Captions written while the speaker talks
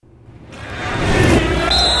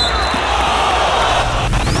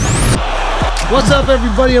What's up,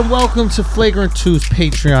 everybody, and welcome to Flagrant 2's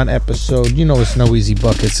Patreon episode. You know it's no easy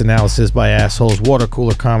buckets, analysis by assholes, water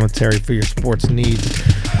cooler commentary for your sports needs.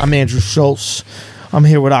 I'm Andrew Schultz. I'm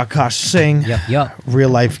here with Akash Singh. Yep. Real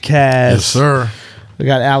Life Kaz. Yes, sir. We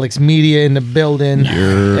got Alex Media in the building.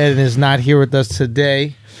 Ed is not here with us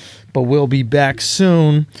today, but we'll be back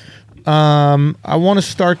soon. I want to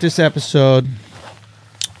start this episode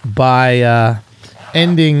by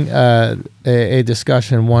ending a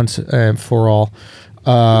discussion once and for all.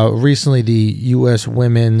 Recently, the U.S.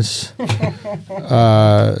 women's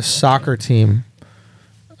soccer team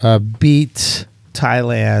beat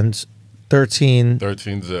Thailand 13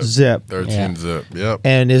 zip. 13 zip. Yep.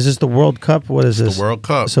 And is this the World Cup? What is this? The World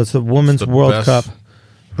Cup. So it's the Women's It's the World best Cup.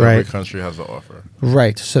 Every Right. country has to offer.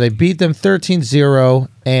 Right. So they beat them 13-0,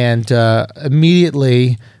 and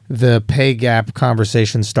immediately the pay gap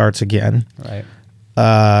conversation starts again. Right.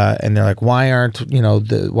 And they're like, why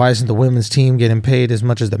isn't the women's team getting paid as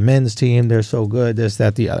much as the men's team? They're so good, this,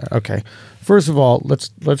 that, the other. Okay. First of all, let's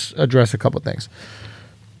address a couple things.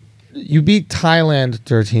 You beat Thailand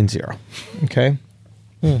 13-0. Okay?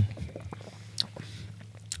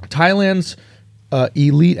 Thailand's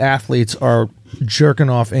elite athletes are jerking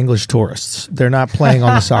off English tourists. They're not playing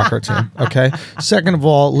on the soccer team. Okay? Second of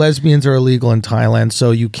all, lesbians are illegal in Thailand,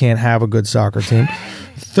 so you can't have a good soccer team.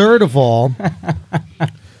 Third of all,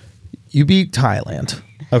 you beat Thailand.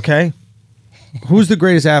 Okay? Who's the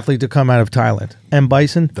greatest athlete to come out of Thailand? M.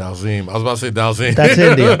 Bison? Dalzim. I was about to say Dalzim. That's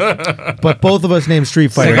India. But both of us named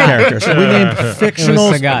Street Fighter characters. We named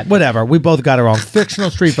fictional. Sagat. Whatever. We both got it wrong. Fictional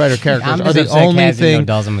Street Fighter characters I'm are just the upset only Kaz didn't thing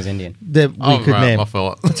know Dalzim was Indian. that we could name. My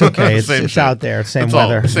fault. It's okay. It's Same shit. out there. Same It's all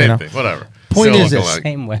weather. Same you know? thing. Whatever. Point Still is looking this. like-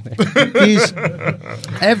 Same weather. He's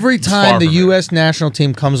every time far the from it. U.S. national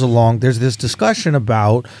team comes along, there's this discussion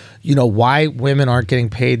about, why women aren't getting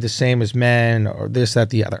paid the same as men or this, that,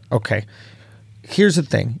 the other. Okay, here's the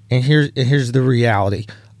thing, and here's the reality.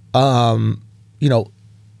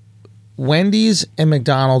 Wendy's and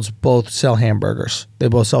McDonald's both sell hamburgers. They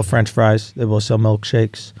both sell French fries. They both sell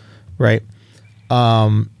milkshakes, right?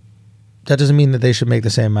 That doesn't mean that they should make the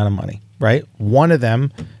same amount of money, right? One of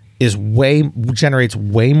them generates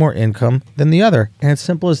way more income than the other, and it's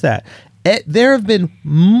simple as that. There have been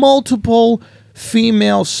multiple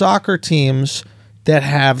female soccer teams that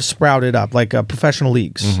have sprouted up, like professional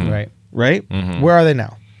leagues, Right. right? Where are they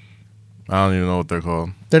now? I don't even know what they're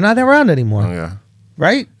called. They're not around anymore, Oh, yeah.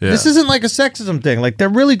 right? Yeah. This isn't like a sexism thing. Like, they're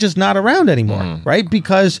really just not around anymore, right?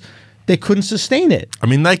 Because they couldn't sustain it. I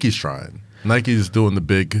mean, Nike's trying. Nike's doing the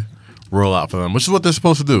big rollout for them, which is what they're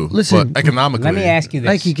supposed to do. Listen, but economically. Let me ask you this.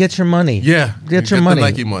 Nike, get your money. Yeah. Get your the money.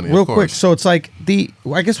 Nike money, of Real quick. course. So it's like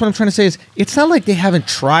I guess what I'm trying to say is it's not like they haven't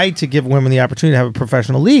tried to give women the opportunity to have a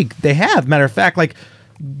professional league. They have. Matter of fact, like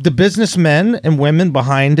the businessmen and women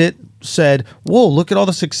behind it said, whoa, look at all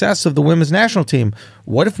the success of the women's national team.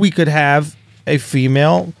 What if we could have a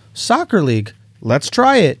female soccer league? Let's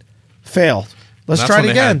try it. Failed. Let's That's try it when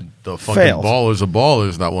they again. had the fucking Failed. Ballers of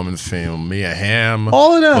Ballers, that women's team. Mia Hamm.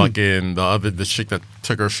 All of them. Fucking the chick that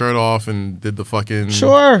took her shirt off and did the fucking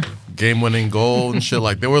Sure. game-winning goal and shit.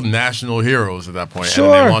 Like, they were national heroes at that point. And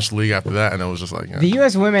Sure. then they launched the league after that, and it was just like, yeah. The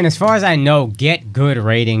U.S. women, as far as I know, get good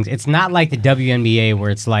ratings. It's not like the WNBA where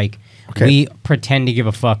it's like Okay. we pretend to give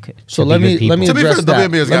a fuck. So to let be me- good people. let me To be fair, address the that.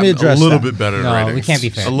 WNBA has Let me gotten address a little that. bit better. No, ratings. we can't be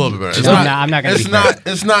fair. A little bit better. It's No, not. I'm not gonna It's be not.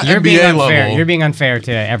 fair. It's not You're being NBA unfair. level. You're being unfair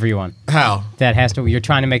to everyone. How? That has to. You're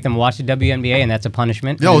trying to make them watch the WNBA, and that's a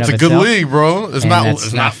punishment. in Yo, and it's a of good itself. league, bro. It's And not. that's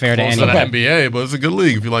It's not fair to close anyone. the NBA, but it's a good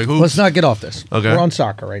league. If you like hoops. Let's not get off this. Okay. We're on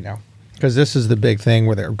soccer right now. Because this is the big thing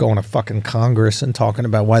where they're going to fucking Congress and talking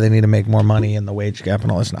about why they need to make more money and the wage gap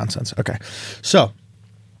and all this nonsense. Okay. So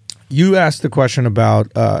you asked the question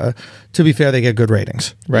about, to be fair, they get good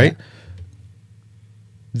ratings, right? Yeah.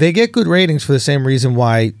 They get good ratings for the same reason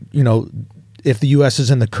why, if the U.S. is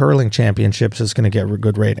in the curling championships, it's going to get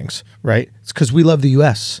good ratings, right? It's because we love the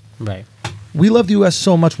U.S. Right. We love the U.S.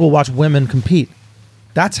 so much we'll watch women compete.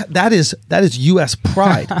 That is U.S.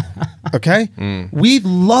 pride. Okay, we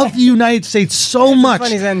love the United States so much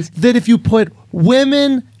funny sense. that if you put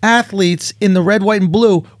women athletes in the red, white, and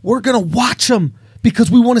blue, we're gonna watch them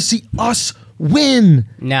because we want to see us win.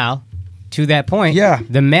 Now, to that point, Yeah.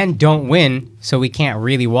 the men don't win, so we can't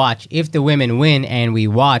really watch. If the women win and we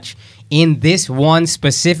watch, in this one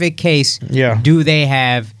specific case, Yeah. do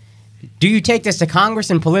you take this to Congress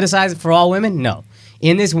and politicize it for all women? No.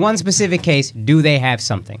 In this one specific case, do they have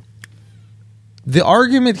something? The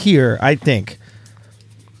argument here, I think,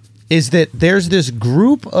 is that there's this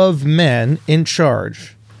group of men in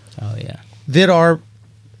charge Oh, yeah. that are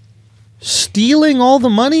stealing all the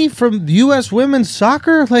money from U.S. women's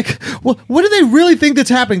soccer? Like, what do they really think that's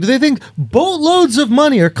happening? Do they think boatloads of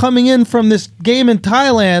money are coming in from this game in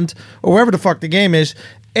Thailand or wherever the fuck the game is,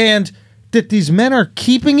 and that these men are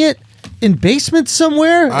keeping it in basements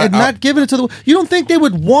somewhere and not giving it to the... You don't think they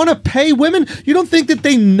would want to pay women? You don't think that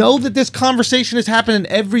they know that this conversation is happening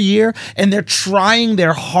every year and they're trying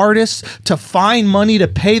their hardest to find money to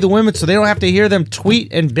pay the women so they don't have to hear them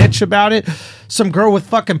tweet and bitch about it? Some girl with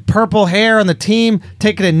fucking purple hair on the team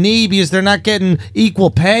taking a knee because they're not getting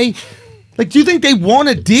equal pay? Like, do you think they want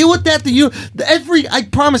to deal with that? I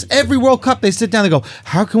promise, every World Cup they sit down and go,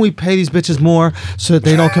 how can we pay these bitches more so that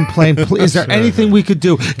they don't complain? Is there anything we could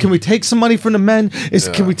do? Can we take some money from the men?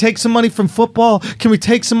 Can we take some money from football? Can we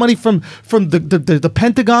take some money from the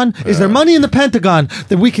Pentagon? Is there money in the Pentagon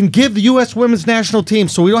that we can give the U.S. women's national team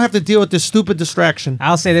so we don't have to deal with this stupid distraction?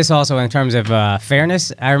 I'll say this also in terms of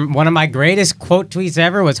fairness. One of my greatest quote tweets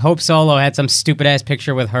ever was Hope Solo had some stupid ass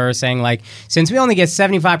picture with her saying, like, since we only get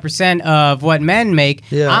 75% of what men make,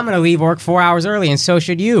 I'm going to leave work 4 hours early, and so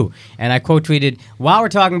should you. And I quote tweeted, while we're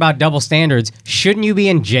talking about double standards, shouldn't you be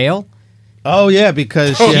in jail? Oh, yeah,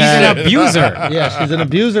 because she's an abuser. Yeah, she's an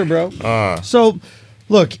abuser, bro. So,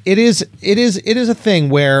 look, it is a thing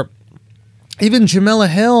where even Jamila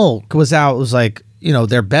Hill was like, you know,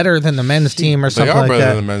 they're better than the men's team or something like that. They are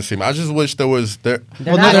better than the men's team. I just wish there was... They're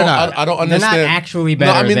not. I don't understand. They're not actually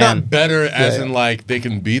better. No, I mean, than. not better as in, like, they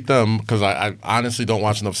can beat them, because I honestly don't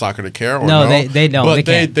watch enough soccer to care. Or no, they don't. But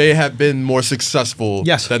they have been more successful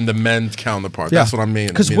than the men's counterpart. That's what I mean.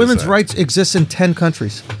 Because women's rights exist in 10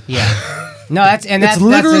 countries. Yeah. No, that's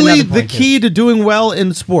literally the key to doing well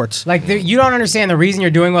in sports. Like, you don't understand the reason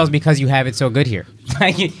you're doing well is because you have it so good here.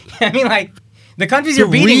 Like, I mean, like... The countries you're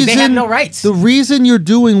beating, they have no rights. The reason you're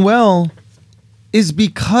doing well is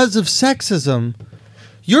because of sexism.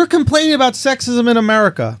 You're complaining about sexism in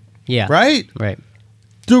America. Yeah. Right? Right.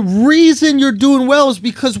 The reason you're doing well is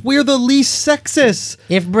because we're the least sexist.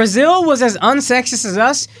 If Brazil was as unsexist as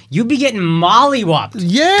us, you'd be getting mollywopped.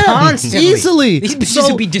 Yeah. Constantly. Easily. These bitches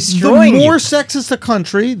would be destroying you. The more sexist the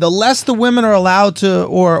country, the less the women are allowed to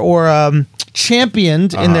or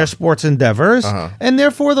championed in their sports endeavors, and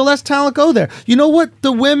therefore the less talent go there. You know what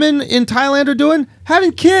the women in Thailand are doing?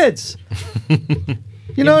 Having kids.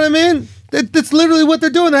 You know what I mean? That's literally what they're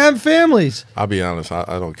doing. They're having families. I'll be honest. I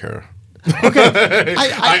don't care. Okay.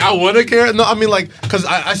 I wouldn't care. No, I mean, like, because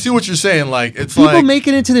I see what you're saying. Like, it's people like make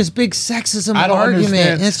it into this big sexism argument.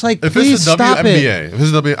 Understand. It's like, if please it's the stop WNBA, it. If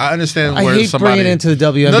it's the WNBA, I understand I where hate somebody bringing it into the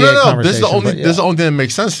WNBA. No. This is the only. Yeah. This is the only thing that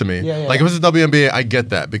makes sense to me. Yeah. Like, if it's the WNBA, I get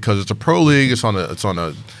that because it's a pro league. It's on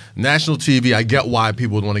a national TV. I get why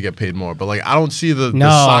people would want to get paid more, but like, I don't see the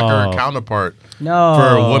soccer counterpart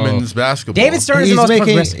for women's basketball. David Stern is the most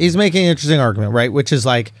progressive. He's making an interesting argument, right? Which is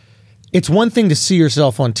like, it's one thing to see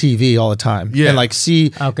yourself on TV all the time, and like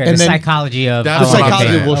see, and the psychology of that's the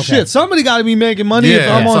psychology of shit. Somebody got to be making money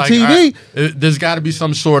if I'm on like, TV. There's got to be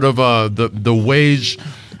some sort of the wage.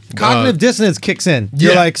 Cognitive dissonance kicks in.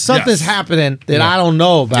 You're like, something's happening that I don't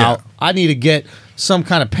know about. Yeah. I need to get some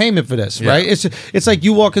kind of payment for this, right? It's like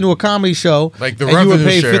you walk into a comedy show, like the and you were revenue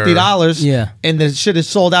paid share. $50, and the shit is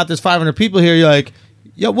sold out. There's 500 people here. You're like,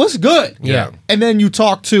 yo, what's good? Yeah. And then you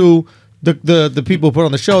talk to the people who put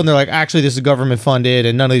on the show, and they're like, actually, this is government funded,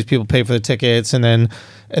 and none of these people pay for the tickets, and then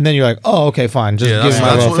you're like, oh, okay, fine, just give me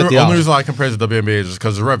my little $50. The only reason I compare it to the WNBA is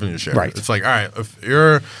because of revenue share. Right. It's like, all right, if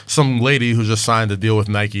you're some lady who just signed a deal with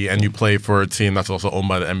Nike and you play for a team that's also owned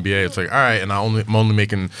by the NBA, it's like, all right, and I'm only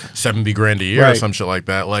making $70,000 a year or some shit like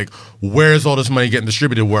that. Like, where's all this money getting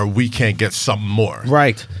distributed where we can't get something more?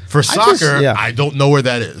 Right. For soccer, I don't know where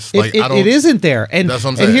that is. Like, it isn't there. And that's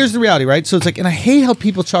what I'm saying. And here's the reality, right? So it's like, and I hate how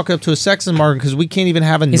people chalk it up to a sexism argument because we can't even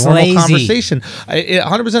have a normal conversation. It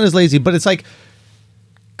 100% is lazy, but it's like,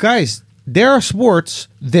 guys, there are sports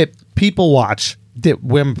that people watch that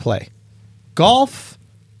women play. Golf,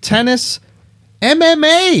 tennis,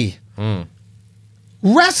 MMA,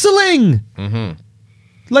 wrestling. Mm-hmm.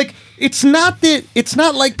 Like, it's not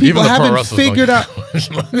like people haven't figured out.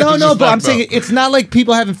 No, but I'm saying it's not like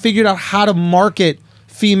people haven't figured out how to market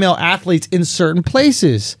female athletes in certain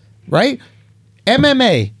places, right?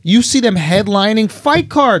 MMA, you see them headlining fight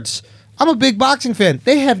cards. I'm a big boxing fan.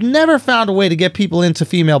 They have never found a way to get people into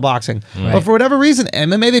female boxing. Right. But for whatever reason,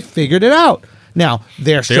 MMA, they figured it out. Now,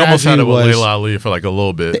 their strategy almost had it with was... Layla Ali for like a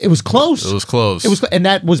little bit. It was close. And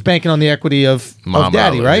that was banking on the equity of Daddy,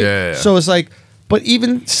 Ali, right? Yeah. So it's like... But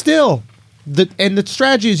even still, the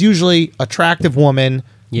strategy is usually attractive woman,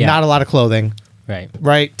 not a lot of clothing,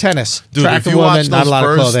 Right? Tennis. Dude, Track if the you woman, watch not a lot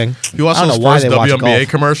of clothing. If you watch I don't those know why first they watch WNBA golf.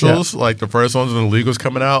 commercials, like the first ones when the league was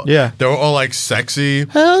coming out, Yeah. they were all like sexy.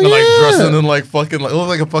 Hell and, like yeah. dressing in like fucking, like, it looked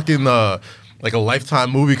like a fucking, like a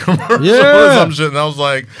Lifetime movie commercial or Yeah. some shit. And I was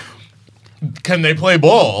like, can they play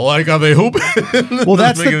ball? Like, are they hooping? Well,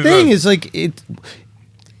 that's the thing is like it.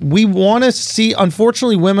 We want to see.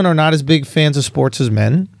 Unfortunately, women are not as big fans of sports as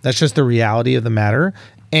men. That's just the reality of the matter.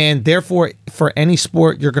 And therefore, for any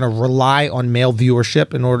sport, you're going to rely on male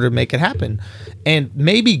viewership in order to make it happen. And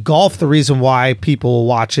maybe golf, the reason why people will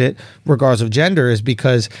watch it, regardless of gender, is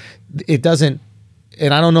because it doesn't.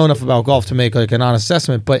 And I don't know enough about golf to make like an honest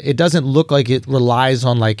assessment, but it doesn't look like it relies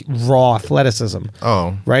on like raw athleticism.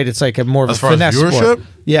 Oh, right. It's like a more of as a far finesse as viewership. sport.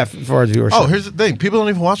 Yeah, as far as viewership. Oh, here's the thing: people don't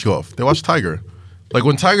even watch golf; they watch Tiger. Like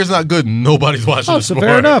when Tiger's not good, nobody's watching. Oh, the so sport.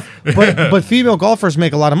 fair enough. But female golfers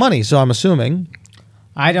make a lot of money, so I'm assuming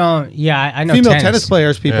I don't. Yeah, I know female tennis. tennis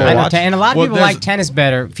players people Yeah. I know watch. and a lot of Well, people there's- like tennis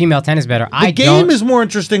better, female tennis better. The game is more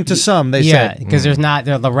interesting to some. They yeah, said. because there's not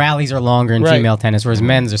the rallies are longer in Right. female tennis, whereas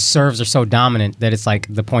men's serves are so dominant that it's like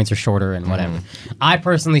the points are shorter and whatever. I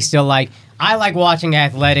personally still like watching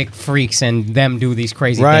athletic freaks and them do these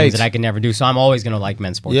crazy Right. things that I can never do. So I'm always gonna like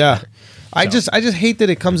men's sports. Yeah. better. I just hate that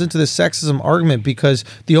it comes into this sexism argument because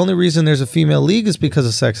the only reason there's a female league is because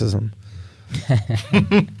of sexism.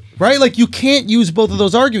 Right? Like you can't use both of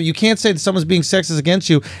those arguments. You can't say that someone's being sexist against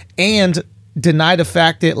you and deny the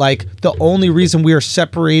fact that like the only reason we are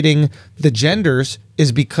separating the genders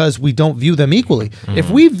is because we don't view them equally.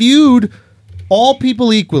 If we viewed all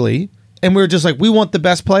people equally and we were just like we want the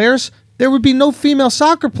best players, there would be no female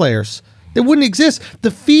soccer players. They wouldn't exist.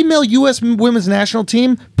 The female U.S. women's national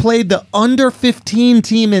team played the under 15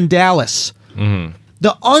 team in Dallas.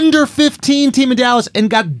 The under 15 team in Dallas and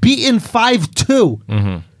got beaten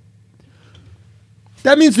 5-2.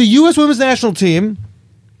 That means the U.S. women's national team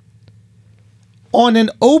on an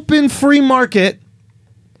open free market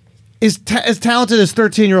is as talented as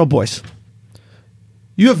 13-year-old boys.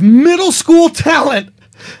 You have middle school talent.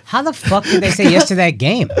 How the fuck did they say yes to that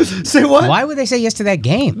game? Say what? Why would they say yes to that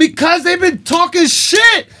game? Because they've been talking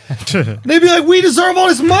shit. They'd be like, we deserve all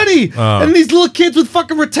this money. And these little kids with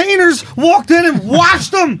fucking retainers walked in and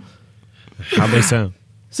watched them. How'd they sound?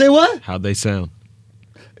 Say what? How'd they sound?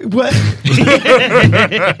 What?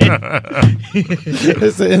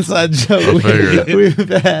 It's an inside joke we've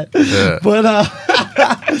had. Yeah. But I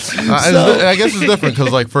guess it's different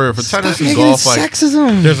because like for tennis and golf, like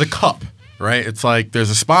sexism. there's a cup, right? It's like there's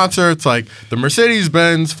a sponsor. It's like the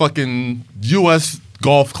Mercedes-Benz fucking U.S.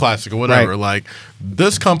 Golf Classic or whatever. Right. Like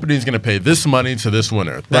this company is going to pay this money to this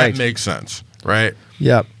winner. That Right. makes sense, right?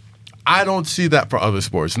 Yep. I don't see that for other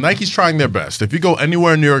sports. Nike's trying their best. If you go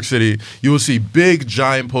anywhere in New York City, you will see big,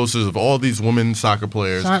 giant posters of all these women soccer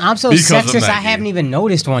players. Son, I'm so because of sexist. I Nike. haven't even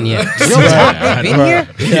noticed one yet. Real talk, they've been here.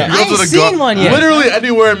 Yeah. I Go to ain't the seen one yet. Literally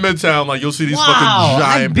anywhere in Midtown, like you'll see these Wow, fucking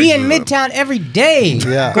giant. I'd be in pictures of them. Midtown every day,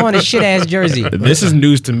 Yeah. going to shit ass Jersey. This is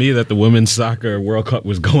news to me that the women's soccer World Cup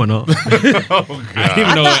was going on. I didn't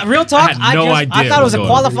even know. Real talk. I had no idea. I thought it was a what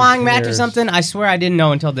going on. qualifying match or cares? something. I swear I didn't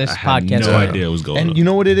know until this I had podcast. no idea what was going on. And you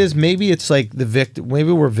know what it is? Maybe it's like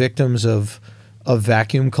maybe we're victims of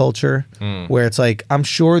vacuum culture where it's like I'm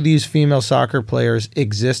sure these female soccer players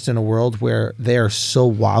exist in a world where they are so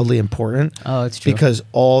wildly important. Oh, it's true. Because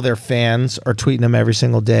all their fans are tweeting them every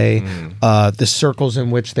single day. The circles in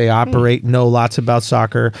which they operate know lots about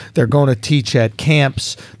soccer. They're going to teach at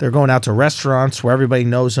camps. They're going out to restaurants where everybody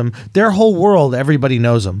knows them. Their whole world, everybody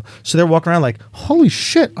knows them. So they're walking around like, holy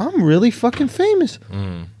shit, I'm really fucking famous.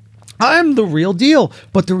 I'm the real deal.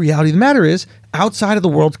 But the reality of the matter is, outside of the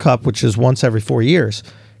World Cup, which is once every 4 years,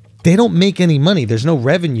 they don't make any money. There's no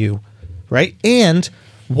revenue, right? And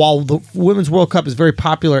while the Women's World Cup is very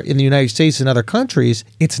popular in the United States and other countries,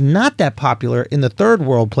 it's not that popular in the third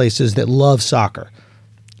world places that love soccer,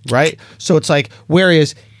 right? So it's like,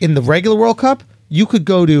 whereas in the regular World Cup, you could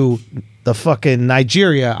go to the fucking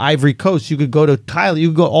Nigeria, Ivory Coast, you could go to Thailand, you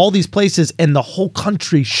could go all these places, and the whole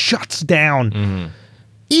country shuts down.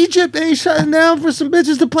 Egypt ain't shutting down for some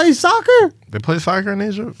bitches to play soccer. They play soccer in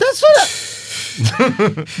Egypt. That's what.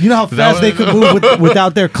 You know how fast what they it could is? move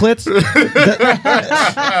without their clits. You know what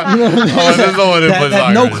I mean? Oh, there's no one that plays that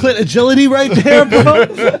soccer. no clit agility right there, bro.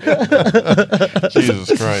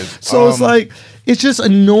 Jesus Christ. So it's like it's just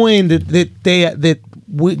annoying that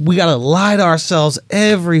we gotta lie to ourselves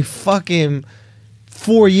every fucking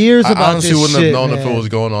 4 years I about honestly this wouldn't shit, have known if man. it was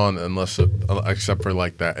going on except for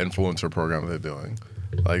like that influencer program they're doing.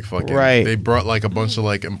 Like fucking, Right. They brought like a bunch of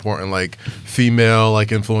like important like female like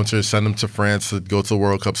influencers, send them to France to go to the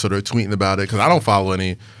World Cup, so they're tweeting about it. Because I don't follow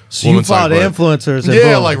any So you followed influencers. And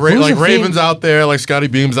yeah, boom. like Raven's out there, like Scotty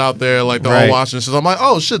Beam's out there, like they're all watching this. So I'm like,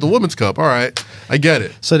 oh shit, the Women's Cup. All right, I get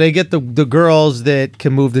it. So they get the girls that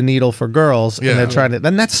can move the needle for girls, and they're trying to.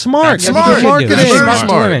 Then that's smart. That's smart. Marketing. Market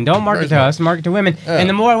to women. Don't market to us. Market to women. Yeah. And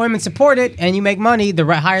the more women support it, and you make money, the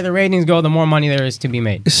higher the ratings go, the more money there is to be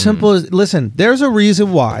made. As simple as listen. There's a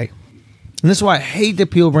reason why, and this is why I hate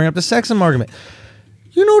that people bring up the sexism argument.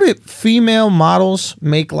 You know that female models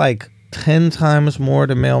make like 10 times more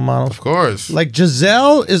than male models? Of course. Like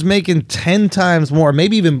Giselle is making 10 times more,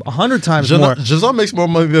 maybe even 100 times more. Giselle makes more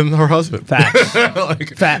money than her husband. Facts.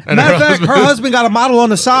 Fact. Matter of fact, her husband got a model on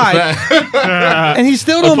the side, and he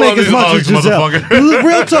still don't make as much as Giselle.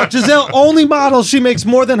 Real talk, Giselle only models. She makes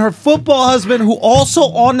more than her football husband, who also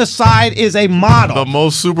on the side is a model. The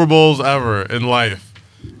most Super Bowls ever in life.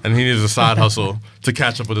 And he needs a side hustle to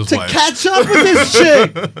catch up with his wife. To catch up with this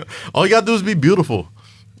chick. All you gotta do is be beautiful.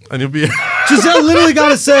 And you'll be Giselle literally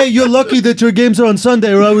gotta say, you're lucky that your games are on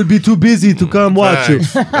Sunday or I would be too busy to come watch you.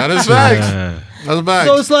 That is facts. That's facts.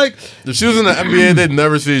 So it's like, if she was in the NBA, they'd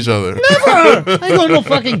never see each other. Never. I ain't going to no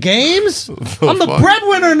fucking games. I'm the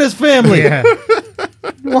breadwinner in this family. Yeah.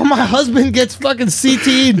 Well, my husband gets fucking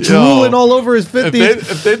CTE drooling all over his 50s.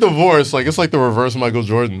 If they divorce, like it's like the reverse Michael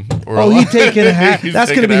Jordan. He taking half. That's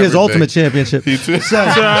going to be his ultimate championship. So, if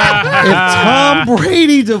Tom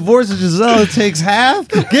Brady divorces Giselle and takes half,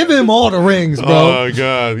 give him all the rings, bro. Oh,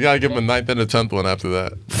 God. You got to give him a 9th and a 10th one after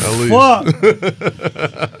that. At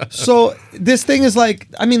least. So this thing is like,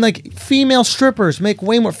 I mean, like female strippers make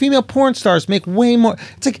way more. Female porn stars make way more.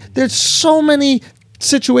 It's like there's so many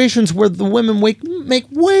situations where the women make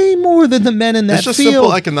way more than the men in that field. It's just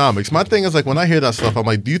simple economics. My thing is like when I hear that stuff, I'm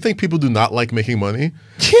like, do you think people do not like making money?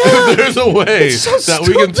 Yeah. There's a way that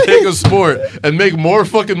we can take a sport and make more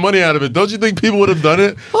fucking money out of it. Don't you think people would have done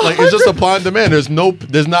it? Like it's just supply and demand. There's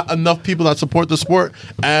not enough people that support the sport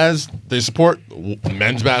as they support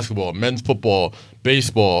men's basketball, men's football,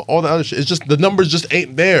 baseball, all the other shit. It's just the numbers just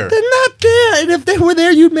ain't there. They're not there. And if they were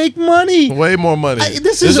there, you'd make money. Way more money.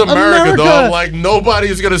 This is America, dog. Like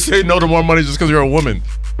nobody's gonna say no to more money just because you're a woman.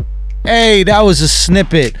 Hey, that was a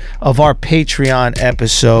snippet of our Patreon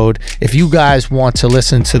episode. If you guys want to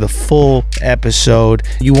listen to the full episode,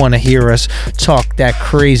 you want to hear us talk that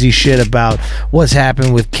crazy shit about what's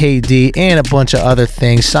happened with KD and a bunch of other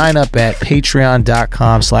things, sign up at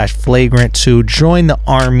patreon.com/flagrant2. Join the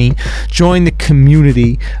army, join the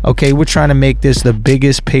community. Okay, we're trying to make this the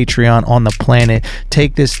biggest Patreon on the planet.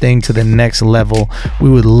 Take this thing to the next level. We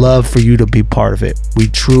would love for you to be part of it. We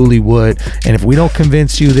truly would. And if we don't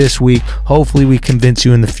convince you this week, hopefully we convince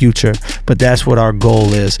you in the future, but that's what our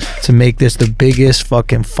goal is, to make this the biggest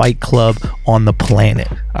fucking fight club on the planet.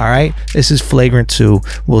 All right, this is Flagrant 2.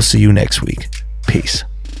 We'll see you next week. Peace.